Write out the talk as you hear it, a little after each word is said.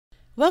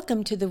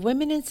Welcome to the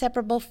Women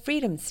Inseparable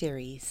Freedom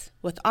Series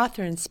with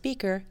author and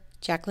speaker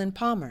Jacqueline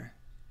Palmer.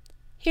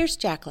 Here's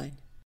Jacqueline.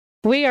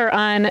 We are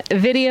on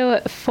video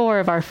 4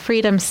 of our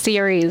Freedom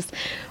series.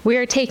 We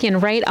are taking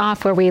right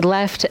off where we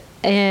left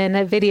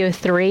in video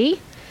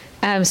 3.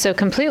 So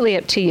completely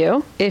up to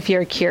you. If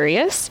you're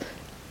curious,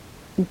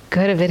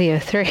 go to video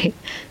 3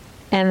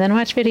 and then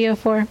watch video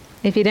 4.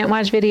 If you didn't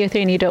watch video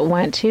 3 and you don't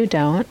want to,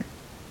 don't.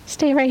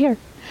 Stay right here.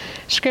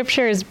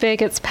 Scripture is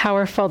big, it's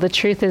powerful. The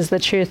truth is the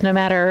truth. No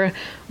matter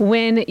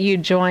when you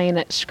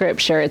join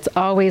Scripture, it's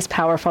always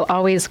powerful,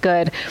 always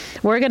good.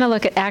 We're going to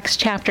look at Acts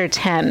chapter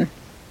 10.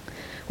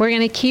 We're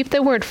going to keep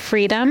the word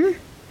freedom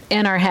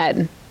in our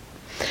head.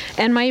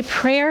 And my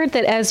prayer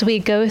that as we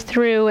go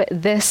through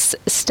this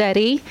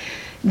study,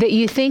 that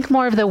you think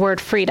more of the word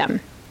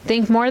freedom.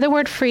 Think more of the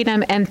word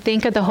freedom and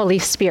think of the Holy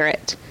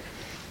Spirit.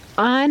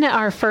 On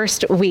our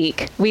first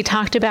week, we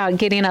talked about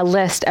getting a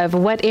list of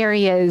what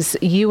areas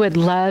you would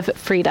love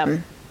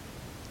freedom.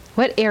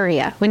 What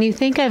area? When you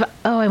think of,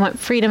 I want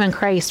freedom in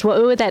Christ,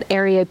 what would that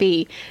area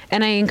be?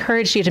 And I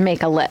encourage you to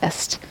make a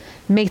list.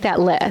 Make that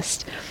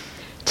list.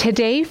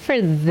 Today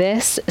for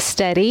this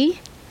study,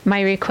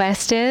 my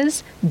request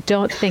is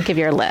don't think of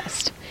your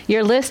list.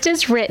 Your list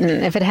is written.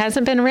 If it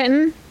hasn't been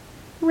written,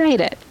 write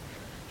it.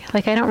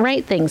 Like I don't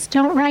write things,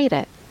 don't write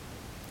it.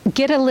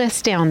 Get a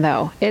list down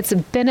though. It's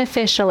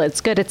beneficial.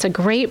 It's good. It's a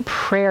great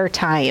prayer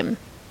time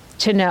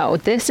to know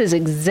this is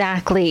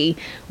exactly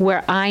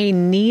where I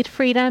need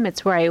freedom.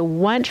 It's where I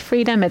want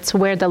freedom. It's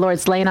where the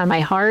Lord's laying on my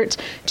heart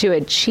to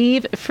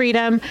achieve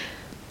freedom.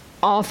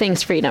 All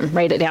things freedom.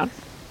 Write it down.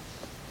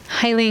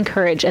 Highly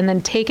encourage. And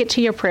then take it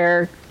to your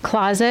prayer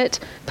closet,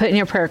 put it in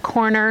your prayer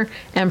corner,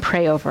 and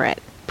pray over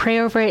it. Pray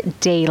over it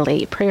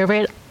daily. Pray over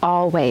it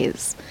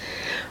always.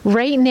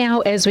 Right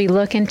now, as we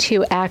look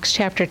into Acts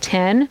chapter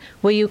 10,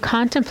 will you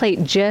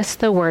contemplate just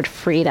the word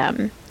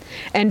freedom?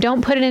 And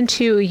don't put it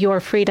into your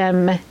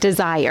freedom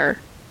desire.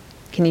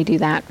 Can you do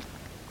that?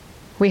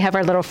 We have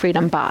our little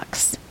freedom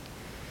box.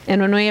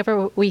 And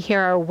whenever we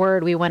hear our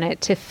word, we want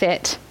it to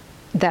fit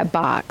that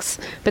box.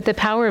 But the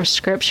power of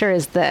Scripture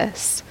is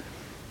this.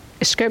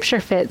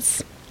 Scripture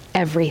fits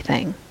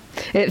everything.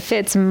 It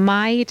fits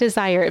my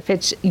desire. It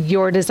fits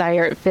your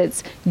desire. It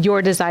fits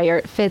your desire.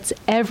 It fits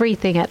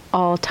everything at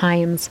all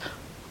times,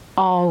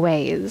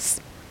 always.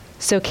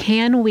 So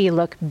can we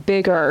look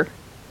bigger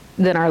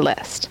than our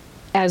list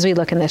as we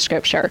look in the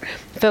Scripture?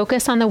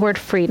 Focus on the word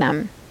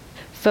freedom.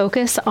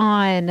 Focus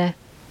on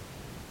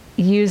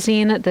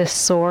using the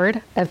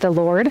sword of the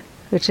Lord,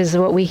 which is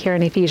what we hear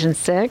in Ephesians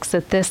 6,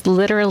 that this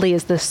literally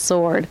is the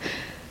sword.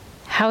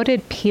 How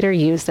did Peter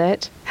use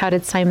it? How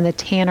did Simon the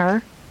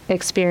Tanner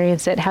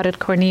experience it? How did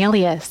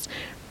Cornelius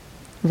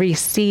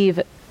receive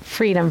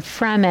freedom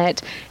from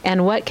it?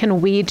 And what can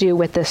we do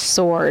with this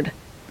sword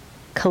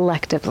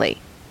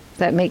collectively? Does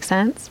that make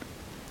sense?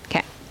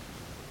 Okay.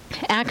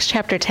 Acts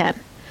chapter 10.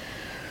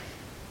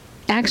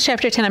 Acts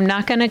chapter 10, I'm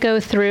not going to go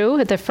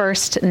through the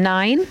first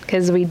 9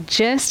 because we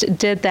just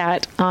did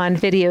that on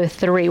video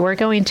 3. We're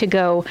going to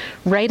go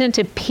right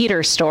into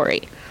Peter's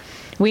story.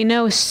 We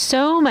know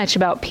so much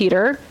about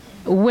Peter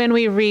when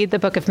we read the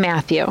book of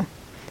Matthew.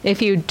 If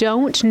you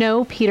don't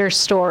know Peter's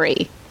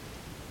story,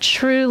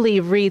 truly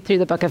read through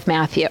the book of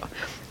Matthew.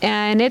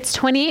 And it's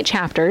 28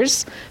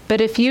 chapters, but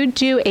if you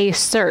do a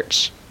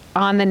search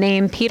on the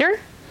name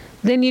Peter,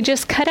 then you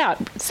just cut out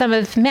some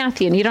of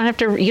Matthew, and you don't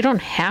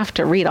have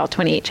to read all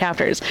 28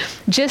 chapters.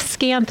 Just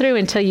scan through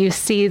until you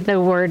see the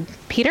word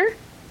Peter,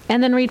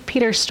 and then read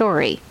Peter's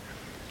story.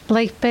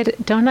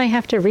 But don't I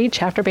have to read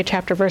chapter by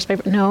chapter, verse by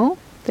verse? No,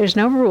 there's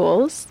no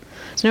rules.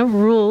 There's no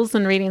rules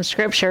in reading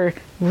Scripture.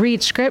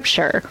 Read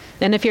Scripture.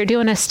 And if you're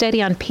doing a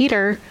study on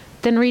Peter,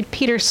 then read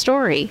Peter's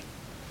story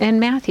and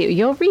Matthew.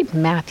 You'll read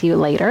Matthew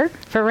later.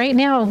 For right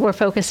now, we're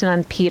focusing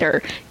on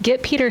Peter.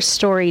 Get Peter's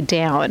story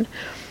down.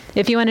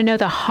 If you want to know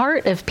the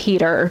heart of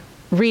Peter,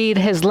 read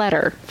his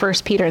letter, 1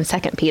 Peter and 2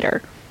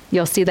 Peter.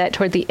 You'll see that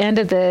toward the end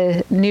of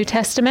the New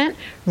Testament.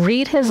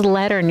 Read his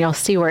letter and you'll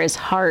see where his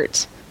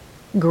heart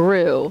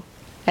grew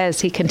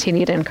as he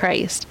continued in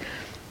Christ.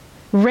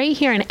 Right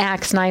here in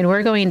Acts 9,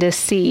 we're going to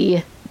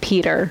see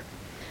Peter.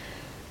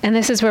 And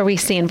this is where we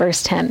see in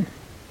verse 10.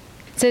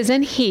 It says,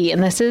 and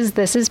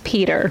this is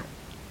Peter,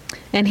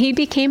 and he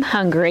became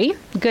hungry.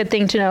 Good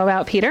thing to know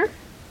about Peter.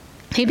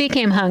 He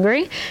became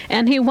hungry,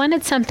 and he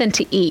wanted something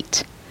to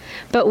eat.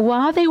 But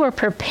while they were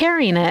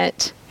preparing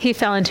it, he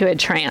fell into a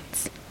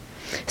trance.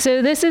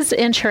 So this is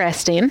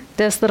interesting,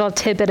 this little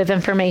tidbit of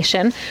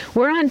information.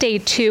 We're on day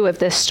 2 of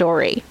this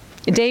story.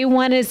 Day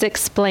 1 is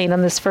explained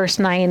on this first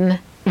 9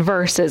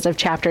 verses of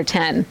chapter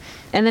 10.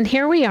 And then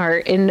here we are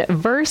in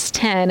verse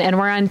 10, and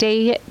we're on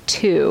day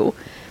 2,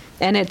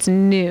 and it's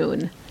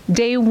noon.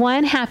 Day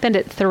 1 happened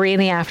at 3 in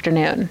the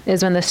afternoon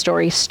is when the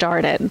story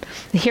started.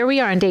 Here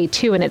we are on day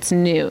 2, and it's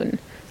noon,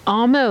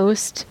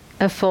 almost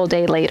a full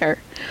day later.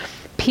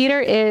 Peter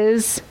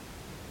is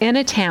in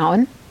a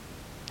town,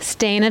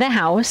 staying at a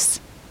house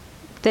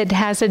that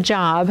has a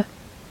job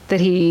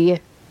that he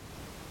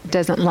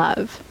doesn't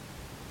love.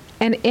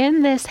 And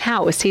in this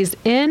house, he's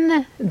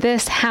in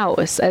this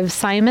house of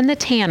Simon the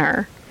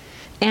tanner,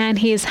 and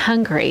he's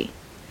hungry.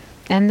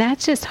 And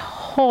that's just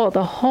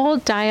the whole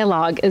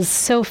dialogue is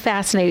so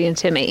fascinating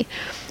to me.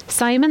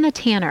 Simon the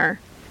tanner,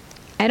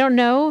 I don't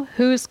know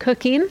who's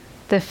cooking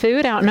the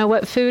food. I don't know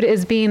what food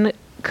is being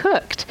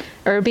cooked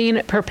or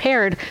being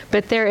prepared,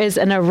 but there is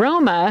an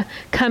aroma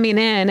coming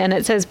in, and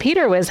it says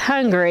Peter was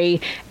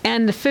hungry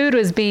and the food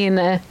was being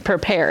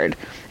prepared.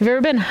 Have you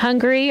ever been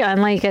hungry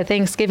on like a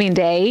Thanksgiving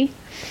day?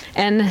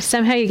 And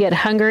somehow you get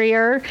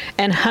hungrier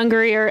and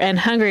hungrier and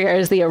hungrier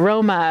as the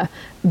aroma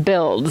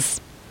builds.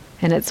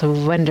 And it's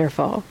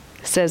wonderful,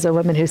 says a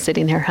woman who's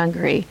sitting here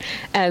hungry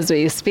as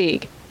we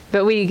speak.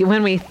 But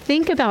when we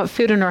think about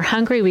food and we're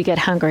hungry, we get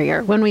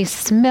hungrier. When we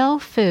smell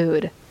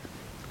food,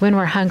 when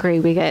we're hungry,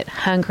 we get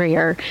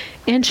hungrier.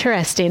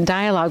 Interesting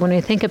dialogue when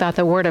we think about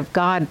the Word of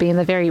God being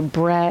the very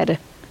bread.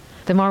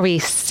 The more we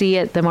see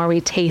it, the more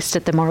we taste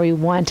it, the more we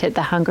want it,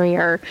 the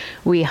hungrier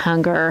we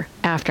hunger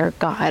after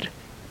God.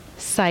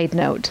 Side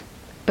note,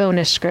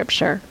 bonus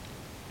scripture.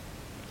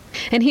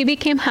 And he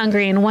became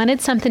hungry and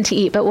wanted something to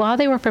eat, but while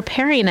they were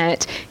preparing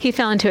it, he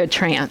fell into a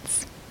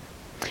trance.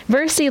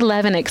 Verse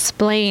 11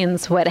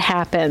 explains what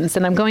happens,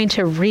 and I'm going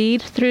to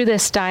read through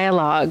this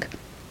dialogue.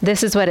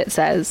 This is what it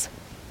says.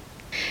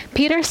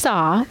 Peter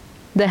saw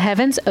the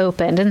heavens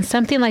opened and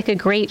something like a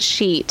great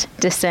sheet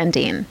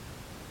descending.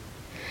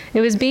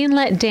 It was being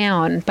let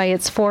down by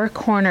its four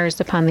corners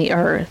upon the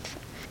earth.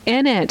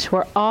 In it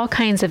were all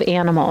kinds of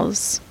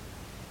animals,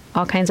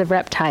 all kinds of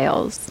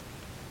reptiles,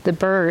 the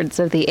birds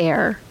of the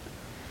air.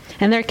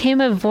 And there came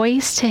a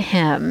voice to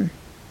him.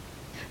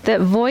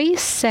 That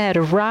voice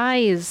said,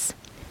 "Rise,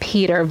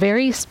 Peter,"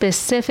 very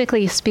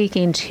specifically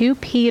speaking to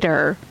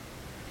Peter.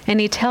 And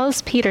he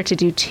tells Peter to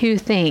do two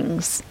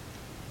things.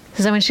 He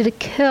says, I want you to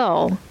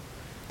kill,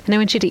 and I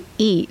want you to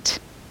eat.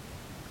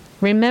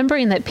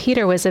 Remembering that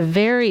Peter was a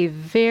very,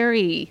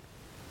 very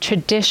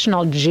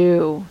traditional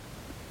Jew.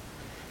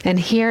 And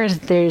here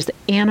there's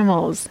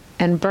animals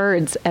and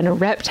birds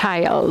and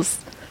reptiles.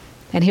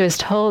 And he was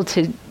told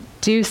to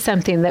do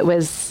something that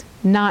was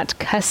not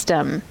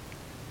custom,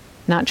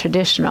 not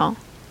traditional,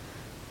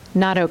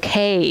 not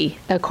okay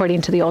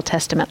according to the Old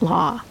Testament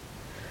law.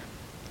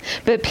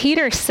 But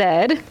Peter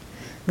said,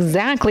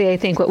 exactly I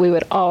think what we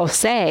would all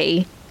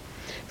say,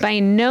 "By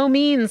no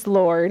means,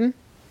 Lord,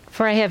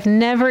 for I have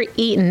never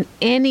eaten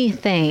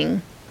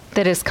anything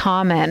that is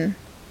common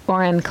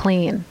or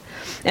unclean."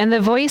 And the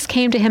voice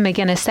came to him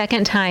again a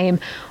second time,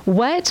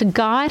 "What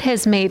God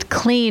has made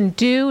clean,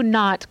 do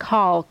not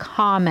call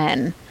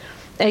common."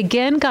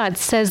 Again, God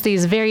says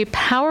these very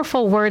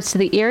powerful words to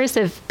the ears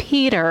of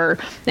Peter,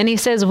 and he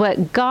says,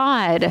 what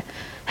God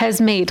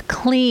has made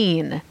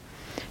clean,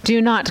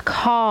 do not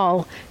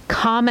call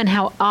common.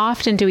 How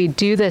often do we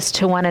do this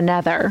to one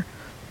another?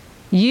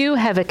 You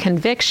have a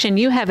conviction,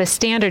 you have a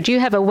standard,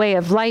 you have a way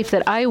of life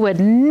that I would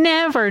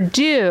never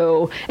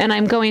do, and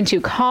I'm going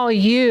to call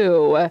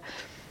you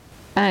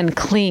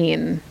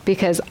unclean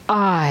because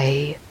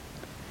I,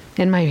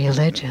 in my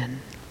religion,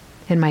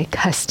 in my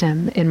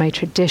custom, in my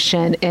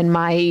tradition, in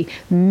my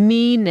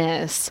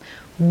meanness,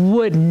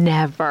 would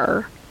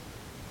never.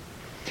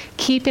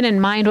 Keeping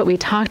in mind what we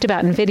talked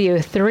about in video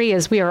 3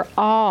 is we are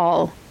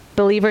all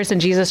believers in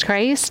Jesus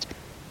Christ,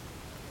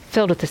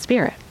 filled with the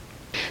Spirit.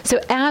 So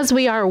as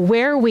we are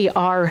where we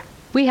are,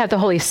 we have the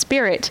Holy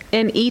Spirit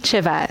in each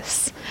of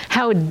us.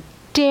 How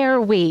dare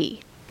we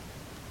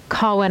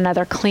call one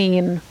another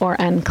clean or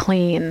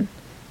unclean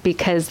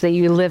because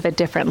you live a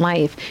different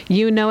life?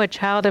 You know a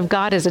child of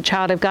God is a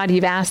child of God.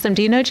 You've asked them,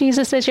 do you know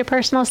Jesus as your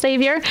personal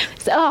Savior?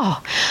 So,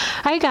 oh,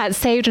 I got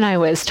saved when I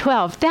was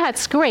 12.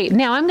 That's great.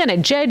 Now I'm going to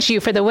judge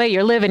you for the way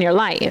you're living your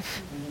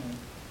life.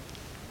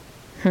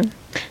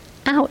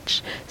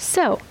 Ouch.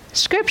 So,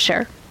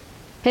 Scripture.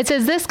 It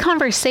says this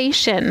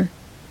conversation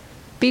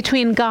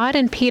between God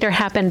and Peter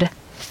happened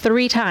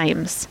 3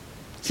 times.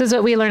 This is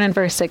what we learn in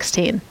verse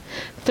 16.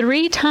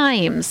 3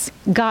 times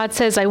God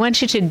says, I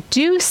want you to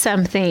do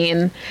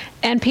something.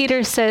 And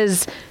Peter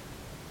says,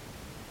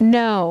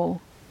 no,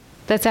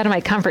 that's out of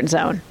my comfort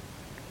zone.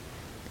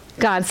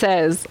 God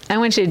says, I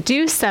want you to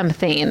do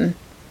something.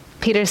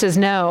 Peter says,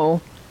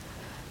 no,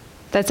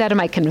 that's out of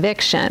my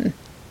conviction.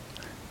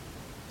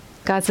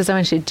 God says, I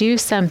want you to do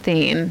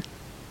something.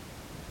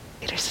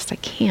 Peter says, I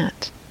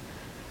can't.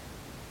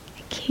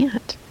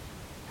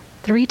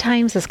 3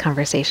 times this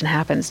conversation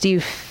happens. Do you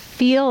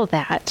feel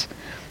that?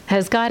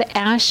 Has God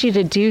asked you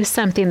to do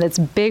something that's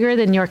bigger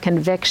than your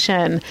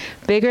conviction,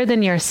 bigger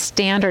than your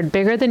standard,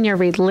 bigger than your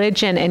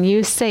religion, and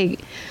you say,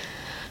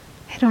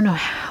 I don't know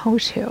how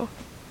to.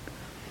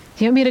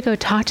 You want me to go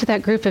talk to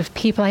that group of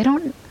people? I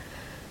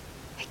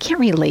can't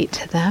relate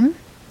to them.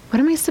 What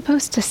am I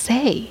supposed to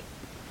say?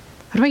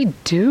 What do I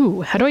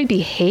do? How do I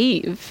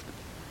behave?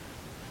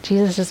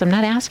 Jesus says, I'm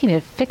not asking you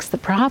to fix the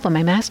problem.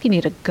 I'm asking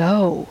you to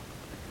go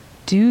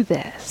do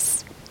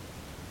this.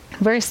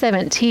 Verse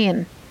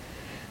 17,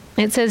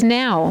 it says,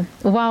 now,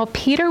 while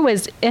Peter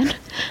was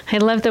I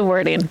love the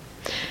wording.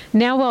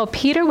 Now, while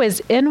Peter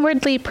was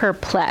inwardly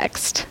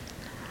perplexed,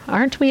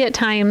 aren't we at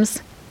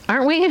times?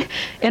 Aren't we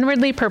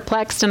inwardly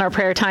perplexed in our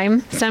prayer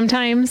time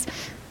sometimes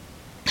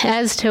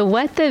as to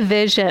what the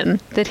vision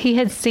that he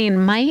had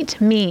seen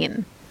might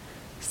mean?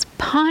 He's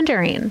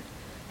pondering.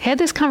 I had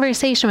this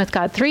conversation with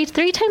God. Three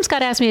times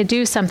God asked me to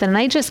do something, and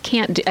I just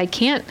can't. I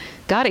can't.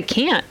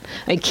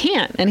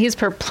 And he's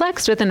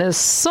perplexed within his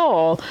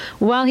soul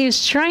while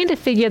he's trying to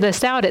figure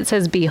this out. It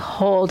says,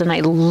 behold, and I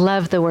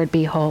love the word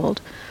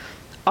behold.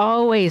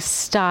 Always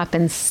stop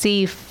and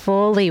see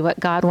fully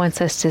what God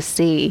wants us to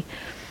see.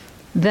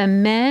 The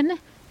men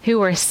who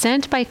were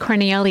sent by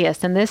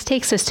Cornelius, and this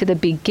takes us to the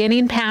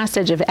beginning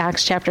passage of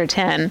Acts chapter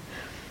 10.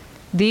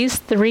 These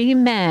 3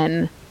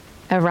 men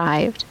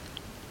arrived.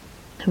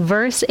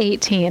 Verse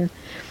 18,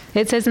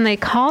 it says, and they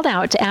called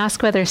out to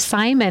ask whether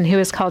Simon, who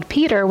is called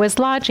Peter, was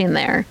lodging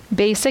there.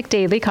 Basic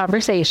daily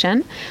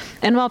conversation.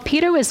 And while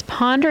Peter was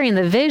pondering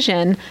the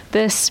vision,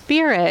 the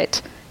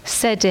Spirit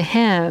said to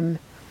him,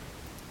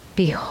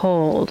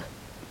 behold,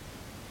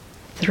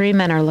 3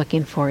 men are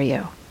looking for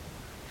you.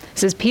 It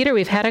says, Peter,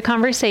 we've had a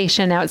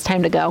conversation. Now it's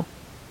time to go.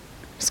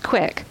 It's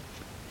quick.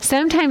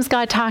 Sometimes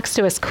God talks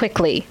to us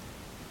quickly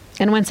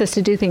and wants us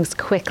to do things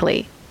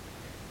quickly.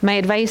 My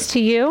advice to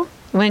you,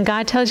 when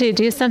God tells you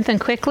to do something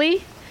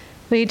quickly,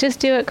 will you just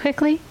do it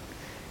quickly?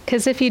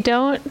 Because if you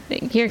don't,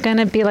 you're going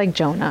to be like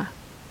Jonah.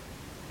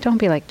 Don't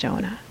be like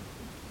Jonah.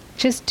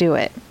 Just do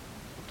it.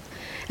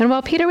 And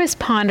while Peter was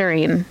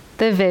pondering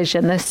the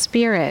vision, the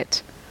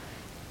Spirit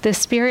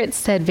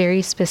said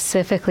very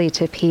specifically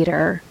to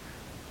Peter,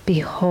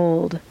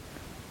 behold,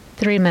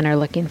 3 men are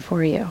looking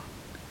for you.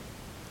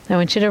 I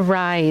want you to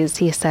rise,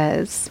 he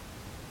says.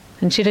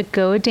 I want you to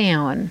go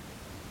down.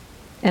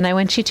 And I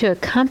want you to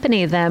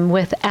accompany them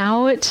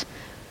without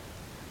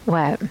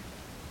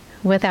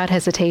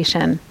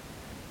hesitation.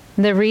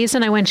 The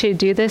reason I want you to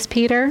do this,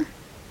 Peter,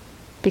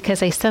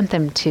 because I sent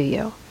them to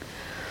you.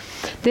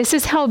 This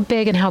is how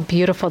big and how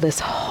beautiful this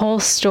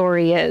whole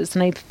story is.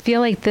 And I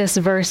feel like this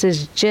verse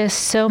is just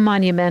so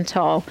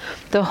monumental.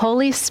 The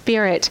Holy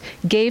Spirit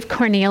gave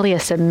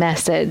Cornelius a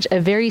message,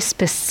 a very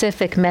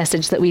specific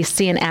message that we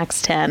see in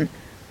Acts 10.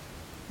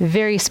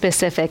 Very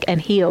specific, and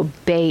he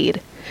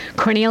obeyed.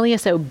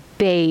 Cornelius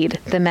obeyed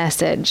the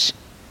message,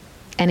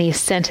 and he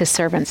sent his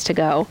servants to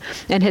go.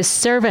 And his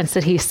servants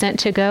that he sent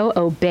to go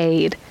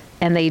obeyed,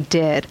 and they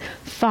did,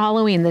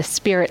 following the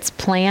Spirit's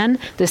plan,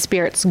 the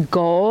Spirit's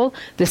goal,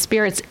 the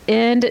Spirit's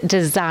end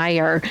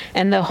desire.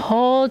 And the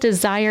whole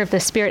desire of the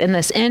Spirit in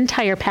this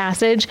entire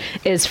passage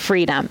is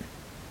freedom.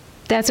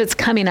 That's what's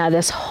coming out of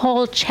this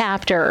whole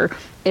chapter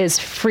is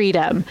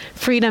freedom.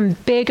 Freedom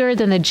bigger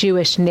than the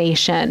Jewish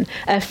nation,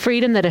 a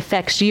freedom that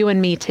affects you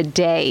and me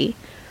today.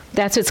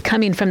 That's what's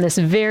coming from this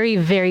very,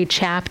 very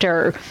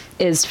chapter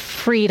is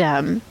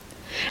freedom.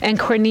 And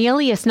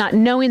Cornelius, not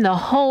knowing the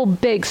whole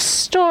big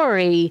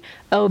story,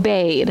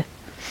 obeyed.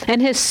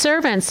 And his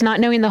servants,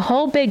 not knowing the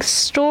whole big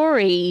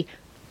story,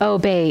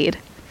 obeyed.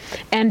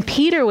 And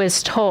Peter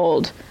was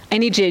told, I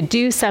need you to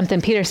do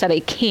something. Peter said, I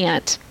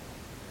can't.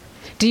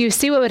 Do you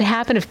see what would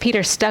happen if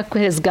Peter stuck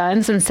with his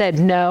guns and said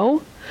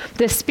no?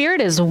 The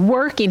Spirit is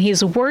working.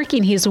 He's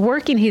working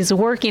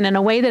in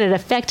a way that it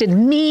affected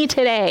me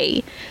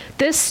today.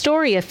 This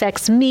story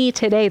affects me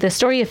today. The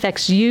story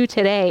affects you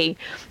today.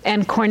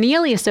 And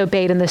Cornelius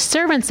obeyed and the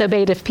servants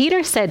obeyed. If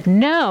Peter said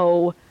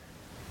no,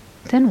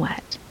 then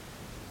what?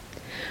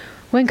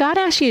 When God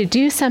asks you to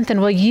do something,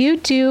 will you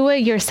do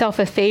yourself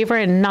a favor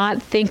and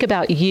not think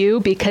about you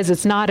because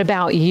it's not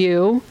about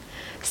you?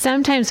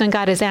 Sometimes when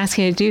God is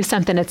asking you to do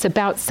something, it's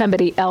about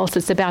somebody else.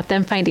 It's about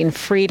them finding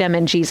freedom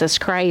in Jesus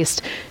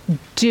Christ.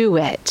 Do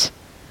it.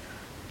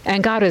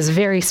 And God was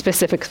very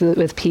specific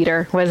with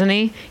Peter, wasn't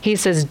he? He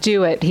says,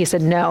 do it. He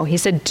said, no. He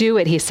said, do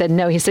it. He said,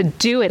 no. He said,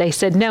 do it. I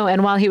said, no.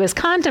 And while he was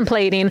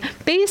contemplating,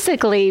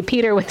 basically,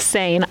 Peter was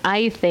saying,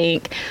 I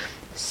think,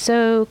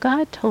 so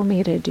God told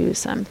me to do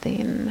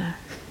something.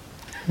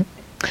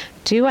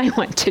 Do I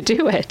want to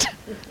do it?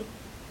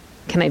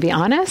 Can I be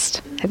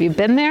honest? Have you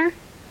been there?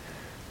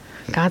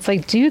 God's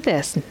like, do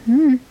this.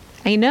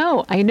 I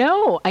know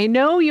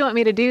you want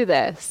me to do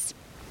this.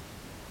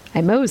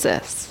 I'm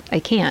Moses. I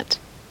can't.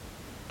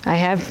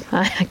 I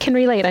can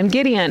relate. I'm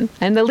Gideon.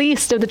 I'm the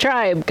least of the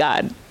tribe,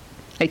 God.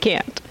 I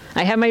can't.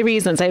 I have my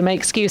reasons. I have my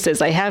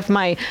excuses. I have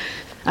my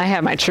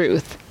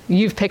truth.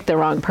 You've picked the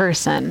wrong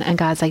person. And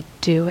God's like,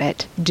 do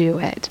it. Do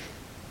it.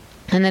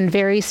 And then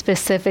very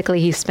specifically,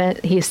 he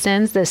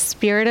sends the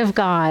Spirit of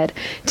God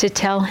to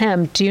tell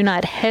him, do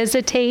not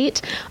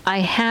hesitate. I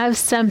have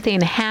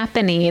something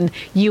happening.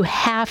 You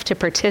have to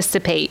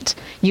participate.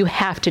 You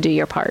have to do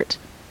your part.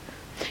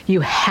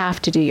 You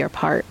have to do your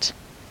part.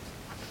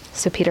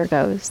 So Peter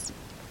goes.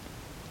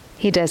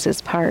 He does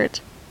his part.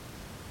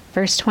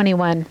 Verse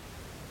 21,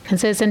 it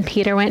says, and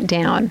Peter went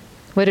down.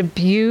 What a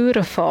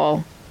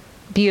beautiful,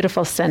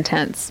 beautiful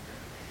sentence.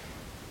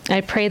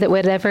 I pray that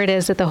whatever it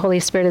is that the Holy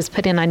Spirit is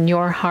putting on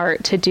your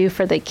heart to do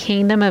for the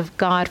kingdom of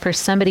God, for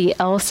somebody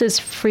else's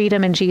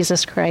freedom in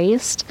Jesus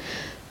Christ,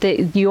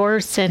 that your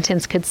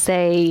sentence could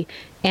say,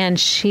 and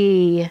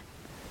she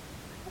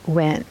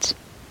went.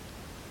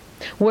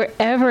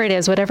 Wherever it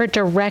is, whatever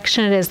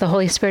direction it is, the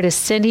Holy Spirit is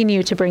sending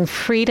you to bring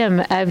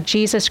freedom of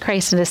Jesus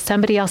Christ into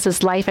somebody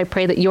else's life. I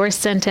pray that your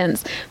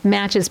sentence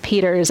matches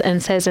Peter's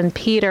and says, and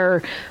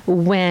Peter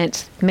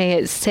went, may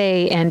it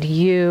say, and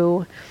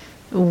you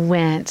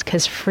went,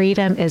 because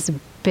freedom is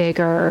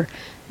bigger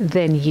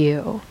than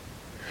you.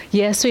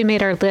 Yes, we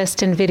made our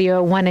list in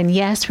video 1, and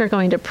yes, we're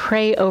going to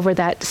pray over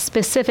that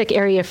specific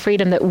area of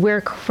freedom that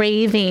we're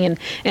craving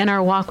in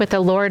our walk with the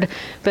Lord.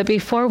 But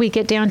before we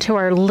get down to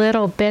our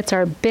little bits,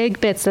 our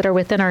big bits that are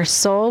within our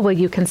soul, will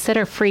you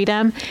consider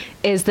freedom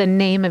is the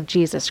name of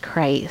Jesus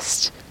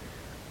Christ.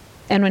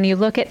 And when you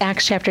look at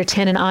Acts chapter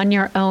 10 and on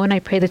your own, I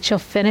pray that you'll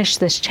finish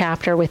this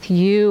chapter with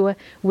you,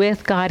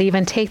 with God.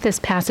 Even take this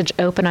passage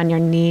open on your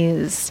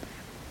knees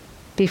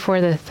before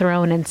the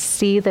throne and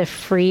see the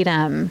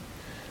freedom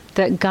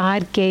that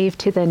God gave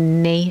to the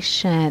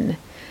nation,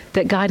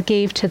 that God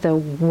gave to the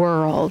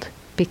world,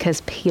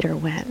 because Peter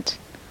went.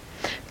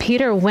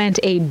 Peter went,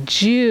 a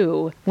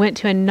Jew, went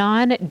to a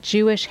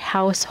non-Jewish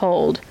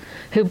household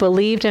who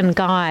believed in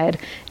God,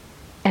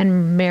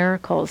 and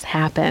miracles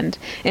happened.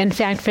 In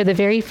fact, for the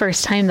very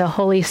first time, the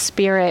Holy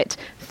Spirit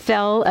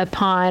fell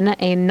upon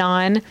a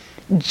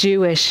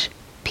non-Jewish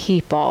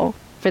people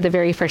for the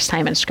very first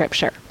time in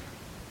Scripture.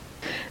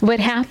 What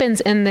happens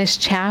in this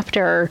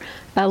chapter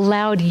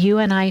allowed you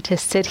and I to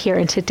sit here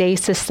in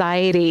today's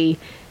society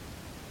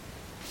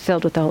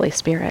filled with the Holy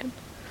Spirit.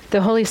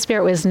 The Holy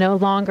Spirit was no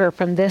longer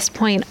from this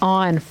point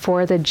on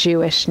for the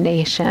Jewish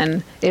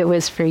nation. It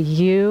was for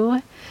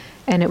you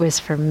and it was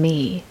for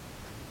me.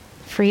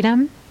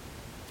 Freedom?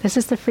 This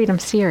is the Freedom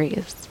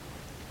series.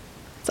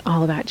 It's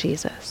all about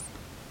Jesus.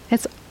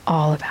 It's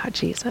all about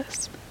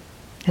Jesus.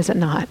 Is it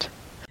not?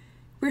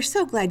 We're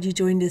so glad you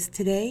joined us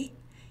today.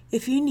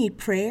 If you need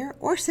prayer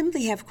or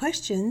simply have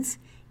questions,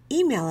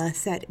 email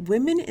us at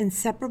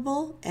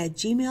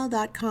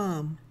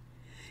womeninseparable@gmail.com.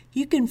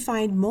 You can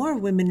find more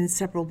Women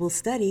Inseparable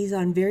studies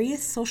on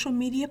various social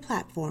media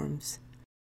platforms.